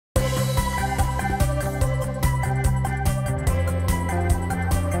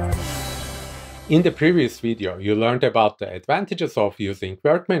In the previous video, you learned about the advantages of using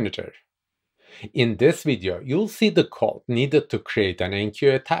WorkManager. In this video, you'll see the code needed to create and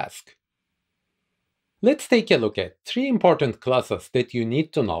enqueue a task. Let's take a look at three important classes that you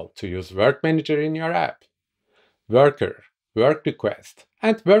need to know to use WorkManager in your app: Worker, Work Request,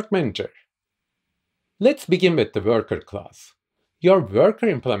 and WorkManager. Let's begin with the Worker class. Your worker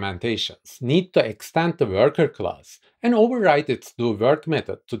implementations need to extend the worker class and override its doWork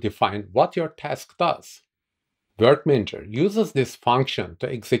method to define what your task does. WorkManager uses this function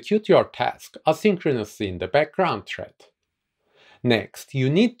to execute your task asynchronously in the background thread. Next, you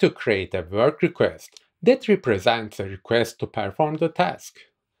need to create a work request that represents a request to perform the task.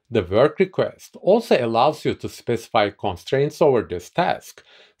 The work request also allows you to specify constraints over this task,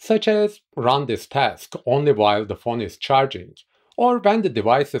 such as run this task only while the phone is charging, or when the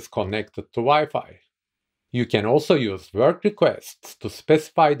device is connected to Wi-Fi. You can also use work requests to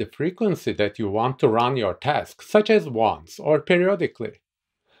specify the frequency that you want to run your task, such as once or periodically.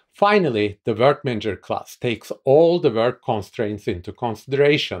 Finally, the WorkManager class takes all the work constraints into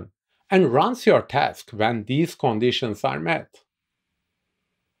consideration and runs your task when these conditions are met.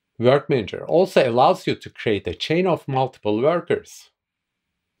 WorkManager also allows you to create a chain of multiple workers.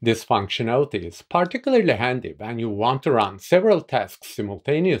 This functionality is particularly handy when you want to run several tasks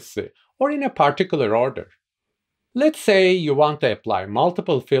simultaneously or in a particular order. Let's say you want to apply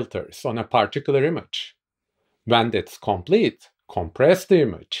multiple filters on a particular image. When that's complete, compress the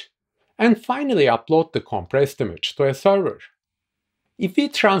image, and finally upload the compressed image to a server. If we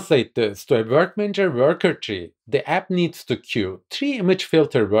translate this to a WorkManager worker tree, the app needs to queue 3 image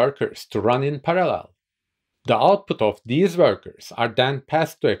filter workers to run in parallel. The output of these workers are then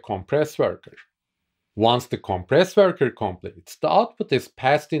passed to a compress worker. Once the compress worker completes, the output is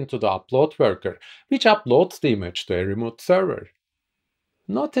passed into the upload worker, which uploads the image to a remote server.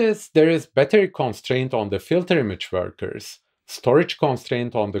 Notice there is battery constraint on the filter image workers, storage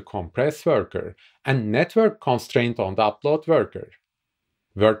constraint on the compress worker, and network constraint on the upload worker.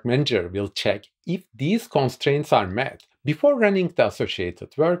 WorkManager will check if these constraints are met before running the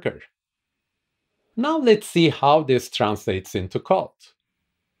associated worker. Now let's see how this translates into code.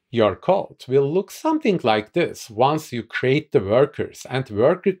 Your code will look something like this once you create the workers and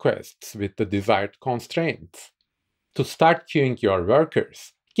work requests with the desired constraints. To start queuing your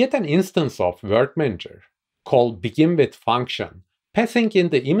workers, get an instance of WorkManager, call beginWith function, passing in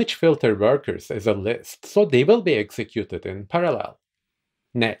the image filter workers as a list so they will be executed in parallel.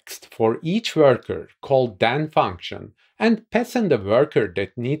 Next, for each worker, call then function and pass in the worker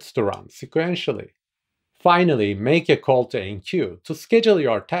that needs to run sequentially. Finally, make a call to enqueue to schedule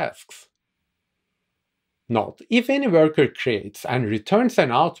your tasks. Note, if any worker creates and returns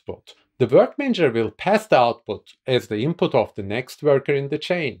an output, the WorkManager will pass the output as the input of the next worker in the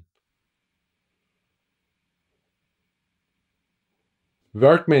chain.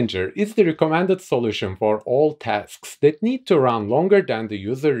 WorkManager is the recommended solution for all tasks that need to run longer than the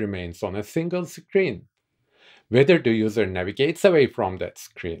user remains on a single screen. Whether the user navigates away from that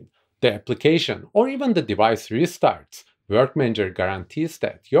screen, the application, or even the device restarts, WorkManager guarantees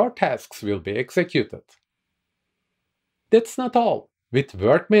that your tasks will be executed. That's not all. With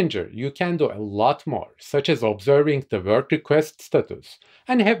WorkManager, you can do a lot more, such as observing the work request status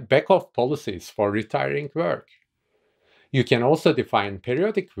and have backup policies for retiring work. You can also define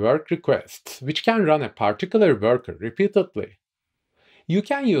periodic work requests, which can run a particular worker repeatedly. You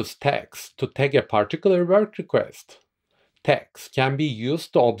can use tags to tag a particular work request. Tags can be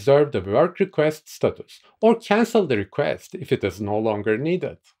used to observe the work request status or cancel the request if it is no longer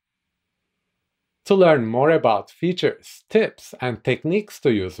needed. To learn more about features, tips, and techniques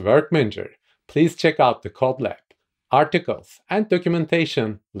to use WorkManager, please check out the code lab, articles, and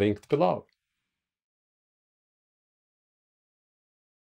documentation linked below.